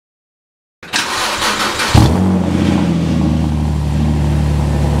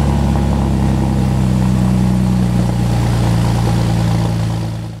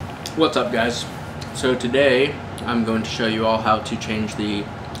What's up, guys? So today I'm going to show you all how to change the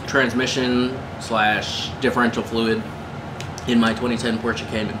transmission slash differential fluid in my 2010 Porsche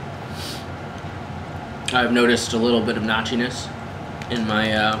Cayman. I've noticed a little bit of notchiness in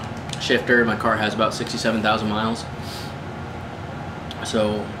my shifter. My car has about 67,000 miles,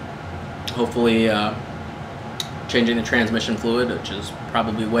 so hopefully changing the transmission fluid, which is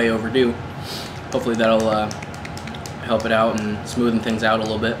probably way overdue, hopefully that'll help it out and smoothen things out a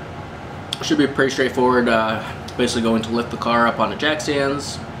little bit. Should be pretty straightforward. Basically going to lift the car up onto jack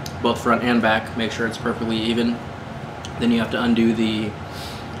stands, both front and back, make sure it's perfectly even. Then you have to undo the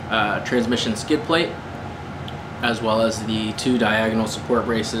transmission skid plate, as well as the two diagonal support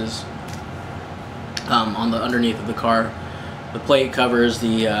braces on the underneath of the car. The plate covers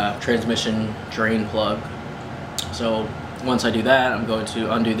the transmission drain plug. So once I do that, I'm going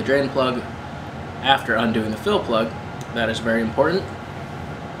to undo the drain plug. After undoing the fill plug, that is very important,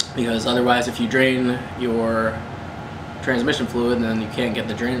 because otherwise if you drain your transmission fluid and then you can't get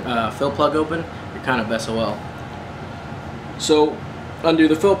the drain fill plug open, you're kind of SOL. So undo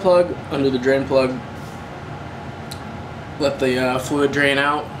the fill plug, undo the drain plug, let the fluid drain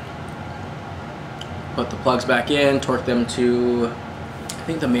out, put the plugs back in, torque them to, I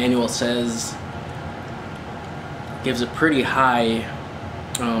think the manual says, gives a pretty high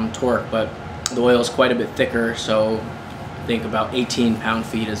torque, but the oil is quite a bit thicker, so I think about 18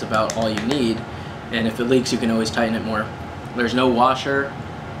 pound-feet is about all you need, and if it leaks you can always tighten it more. There's no washer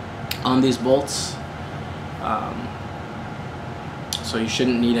on these bolts, so you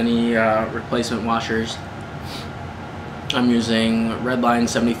shouldn't need any replacement washers. I'm using Redline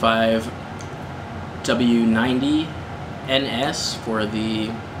 75 W90 NS for the,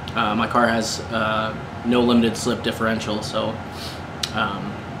 my car has no limited slip differential, so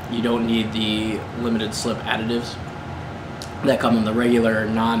you don't need the limited slip additives that come in the regular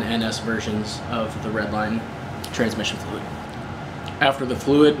non-NS versions of the Redline transmission fluid. After the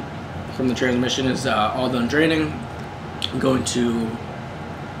fluid from the transmission is all done draining, I'm going to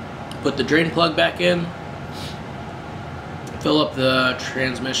put the drain plug back in, fill up the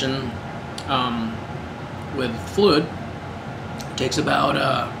transmission with fluid. It takes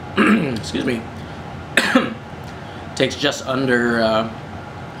about, excuse me, takes just under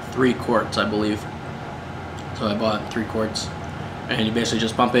 3 quarts, I believe. So I bought 3 quarts, and you basically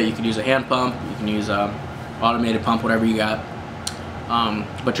just pump it. You can use a hand pump, you can use a automated pump, whatever you got,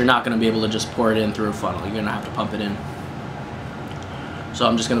 but you're not going to be able to just pour it in through a funnel. You're going to have to pump it in. So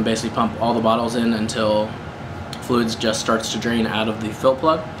I'm just going to basically pump all the bottles in until fluids just starts to drain out of the fill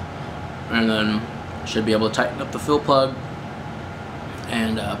plug, and then should be able to tighten up the fill plug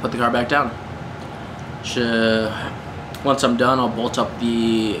and put the car back down. Once I'm done, I'll bolt up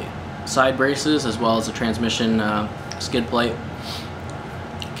the side braces as well as the transmission skid plate.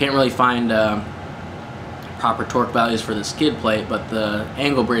 Can't really find proper torque values for the skid plate, but the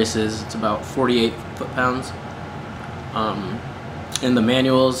angle braces, it's about 48 foot-pounds. In the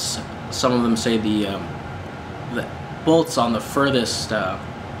manuals, some of them say the bolts on the furthest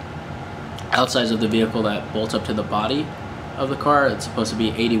outsides of the vehicle that bolts up to the body of the car, it's supposed to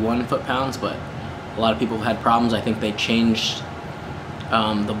be 81 foot-pounds, but a lot of people have had problems. I think they changed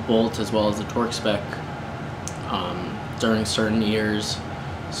the bolt as well as the torque spec during certain years,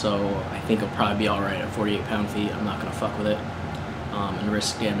 so I think it'll probably be alright at 48 pound-feet. I'm not going to fuck with it and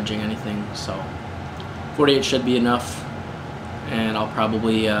risk damaging anything, so 48 should be enough, and I'll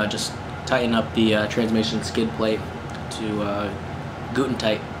probably just tighten up the transmission skid plate to Guten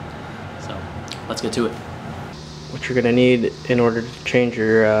tight. So let's get to it. What you're going to need in order to change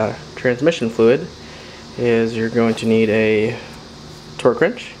your transmission fluid is you're going to need a torque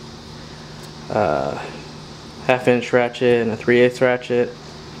wrench, a 1/2-inch ratchet and a 3/8 ratchet,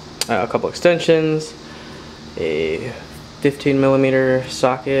 a couple extensions, a 15mm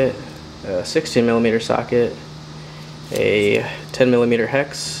socket, a 16mm socket, a 10mm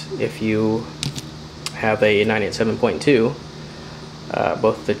hex if you have a 987.2.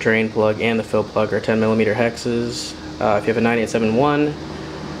 Both the drain plug and the fill plug are 10mm hexes. If you have a 987.1,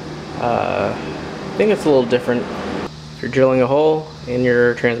 I think it's a little different. If you're drilling a hole in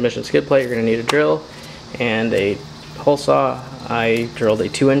your transmission skid plate, you're going to need a drill and a hole saw. I drilled a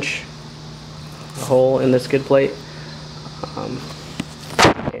 2-inch hole in the skid plate,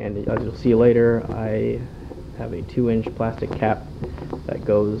 and as you'll see later, I have a 2-inch plastic cap that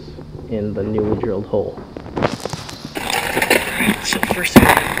goes in the newly drilled hole. So first thing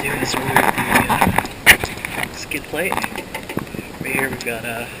I'm going to do is remove the skid plate. Right here we've got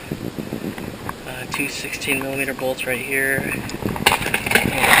two 16mm bolts right here.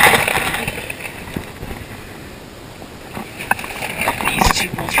 These two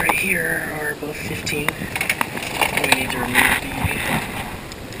bolts right here 15. We need to remove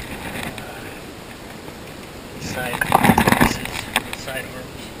the side pieces, the side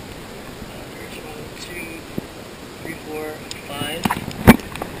arms. There's 1, 2, 3, 4, 5.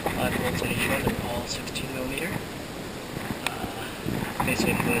 5 bolts on each one. They're all 16 millimeter.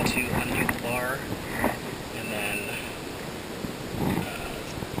 Basically, I'm going to undo the bar and then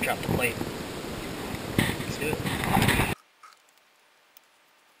drop the plate. Let's do it.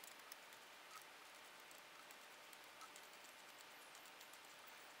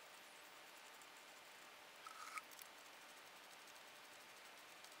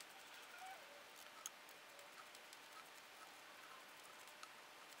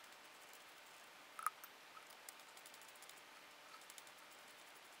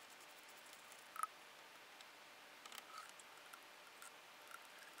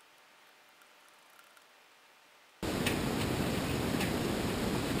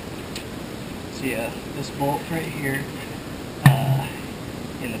 So yeah, this bolt right here,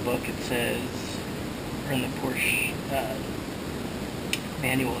 in the book it says, or in the Porsche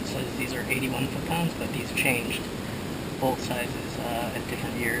manual it says these are 81 foot-pounds, but these changed bolt sizes at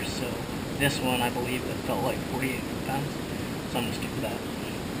different years. So this one, I believe, it felt like 48 foot-pounds, so I'm going to stick with that.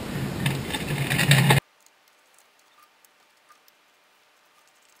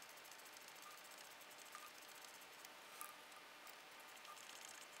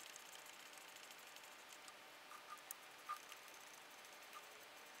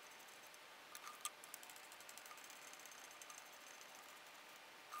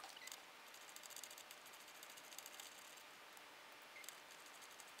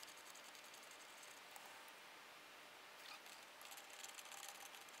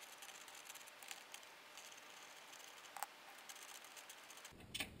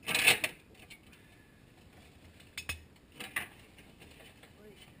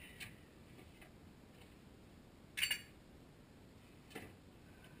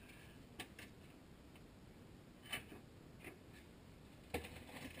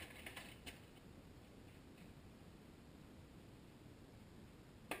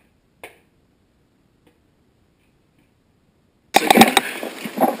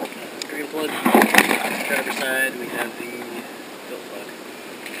 Drain plug, driver's side, we have the fill plug.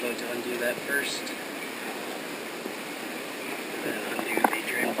 I'm going to undo that first, then undo the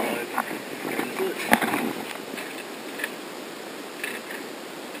drain plug, drain the fluid.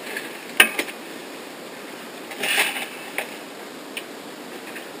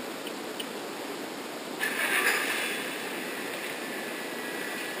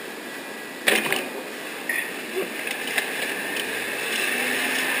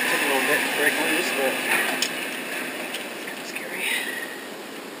 Break loose, but it's scary.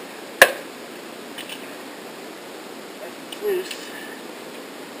 It's loose.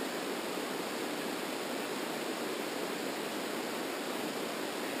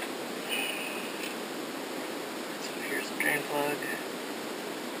 So here's the drain plug.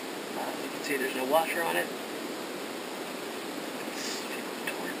 You can see there's no washer on it. Let's feel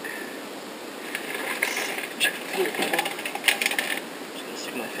the torque. Check the fluid level. Just gonna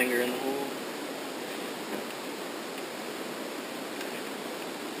stick my finger in the hole.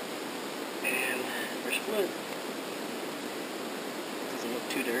 Fluid. Doesn't look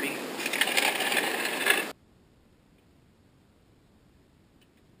too dirty.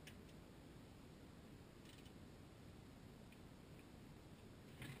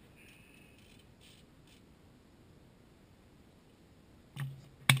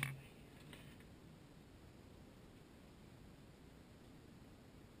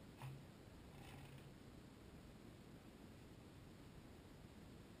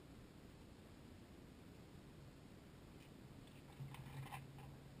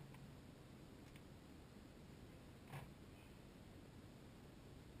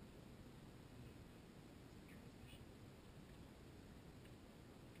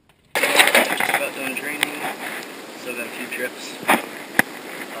 Done draining, still got a few drips. Go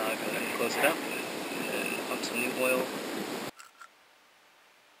ahead and close it up and then pump some new oil.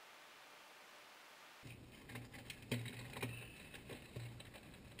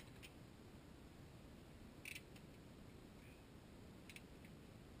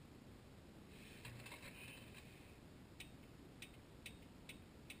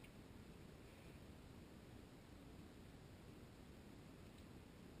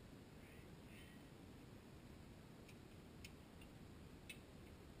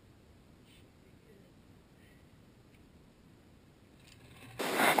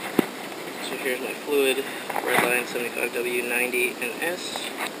 Here's my fluid, Redline 75W 90 and S.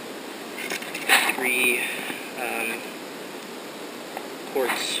 3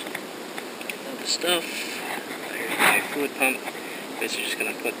 quarts of stuff. Here's my fluid pump. Basically just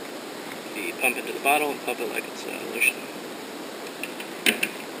gonna put the pump into the bottle and pump it like it's lotion.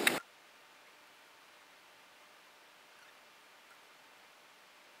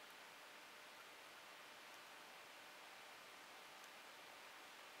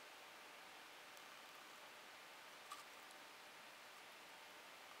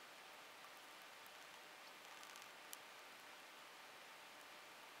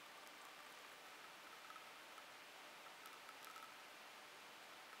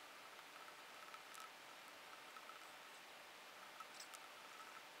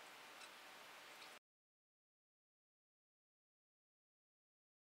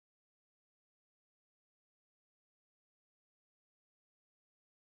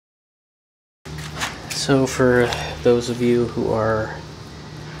 So for those of you who are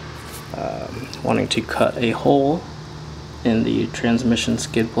wanting to cut a hole in the transmission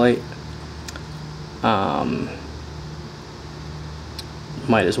skid plate, might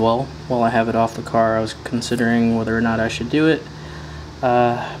as well while I have it off the car. I was considering whether or not I should do it.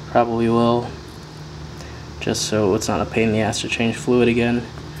 Probably will, just so it's not a pain in the ass to change fluid again.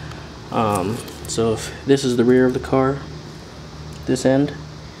 So if this is the rear of the car, this end,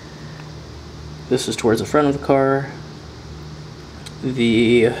 this is towards the front of the car.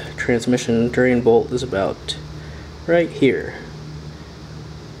 The transmission drain bolt is about right here.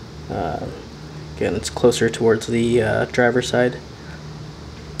 Again, it's closer towards the driver's side.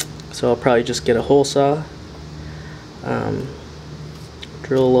 So I'll probably just get a hole saw,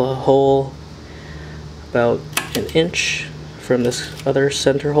 drill a hole about an inch from this other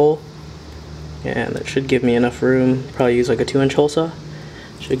center hole, and that should give me enough room. Probably use like a 2-inch hole saw.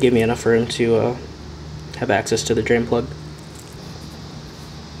 Should give me enough room to have access to the drain plug.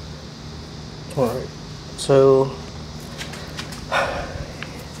 Alright, so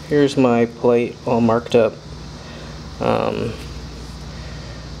here's my plate all marked up. The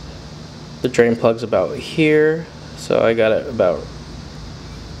drain plug's about here, so I got it about,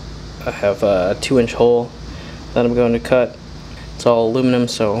 I have a 2-inch hole that I'm going to cut. It's all aluminum,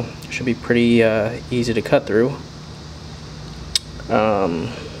 so it should be pretty easy to cut through.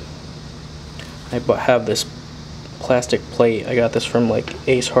 I have this plastic plate. I got this from like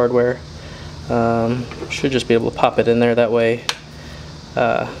Ace Hardware. Should just be able to pop it in there that way.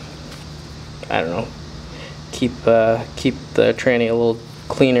 I don't know. Keep the tranny a little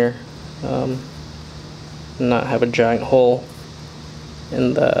cleaner. Not have a giant hole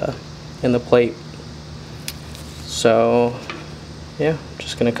in the plate. So yeah,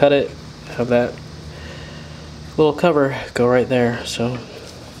 just gonna cut it. Have that little cover go right there. So.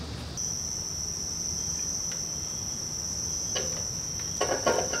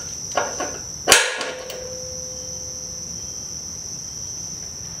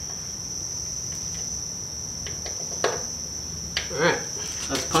 Alright,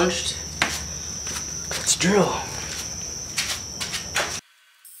 that's punched. Let's drill.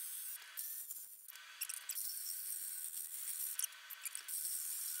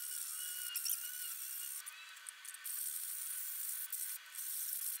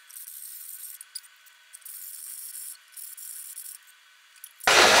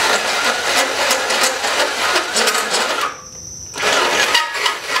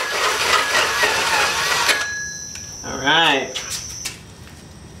 Alright.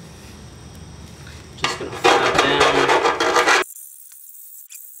 Just gonna flat down.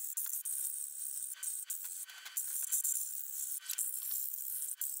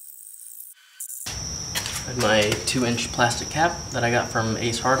 My 2-inch plastic cap that I got from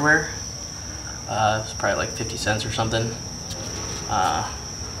Ace Hardware. It was probably like 50 cents or something.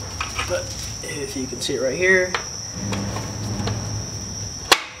 But if you can see it right here,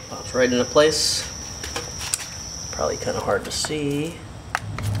 pops right into place. Probably kind of hard to see,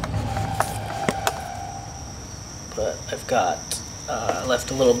 but I've got left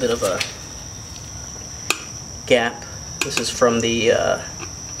a little bit of a gap. This is from the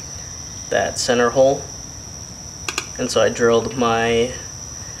that center hole, and so I drilled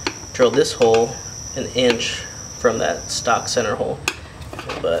this hole 1 inch from that stock center hole.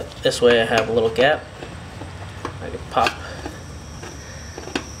 But this way I have a little gap. I can pop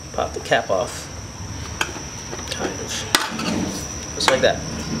the cap off, kind of, just like that.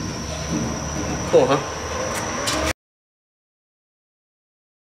 Cool, huh?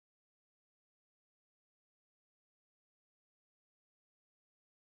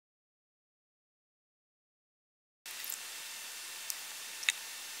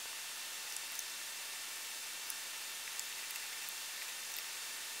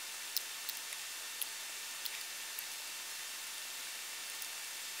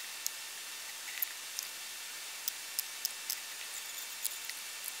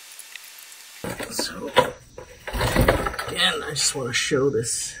 So again, I just want to show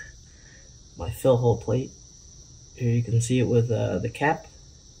this, my fill hole plate. Here you can see it with the cap.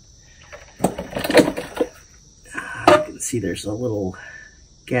 You can see there's a little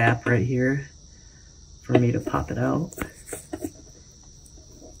gap right here for me to pop it out.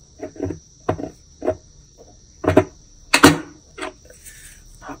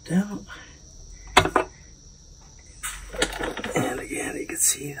 Popped out. And again, you can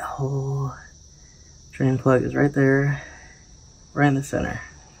see the whole drain plug is right there, right in the center.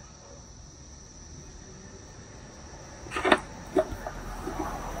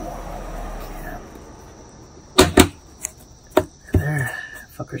 There,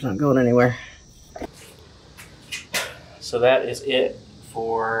 fucker's not going anywhere. So that is it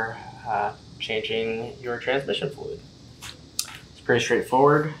for changing your transmission fluid. It's pretty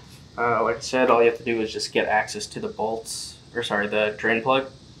straightforward. Like I said, all you have to do is just get access to the bolts, or sorry, the drain plug.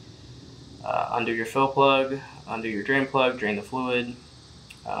 Undo your fill plug, undo your drain plug, drain the fluid,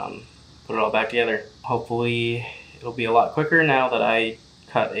 put it all back together. Hopefully it'll be a lot quicker now that I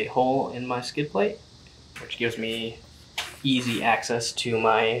cut a hole in my skid plate, which gives me easy access to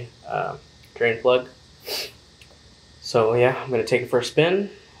my drain plug. So yeah, I'm going to take it for a spin.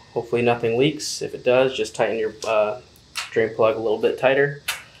 Hopefully nothing leaks. If it does, just tighten your drain plug a little bit tighter.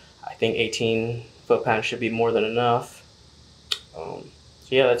 I think 18 foot-pounds should be more than enough. So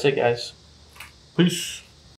yeah, that's it, guys. Peace.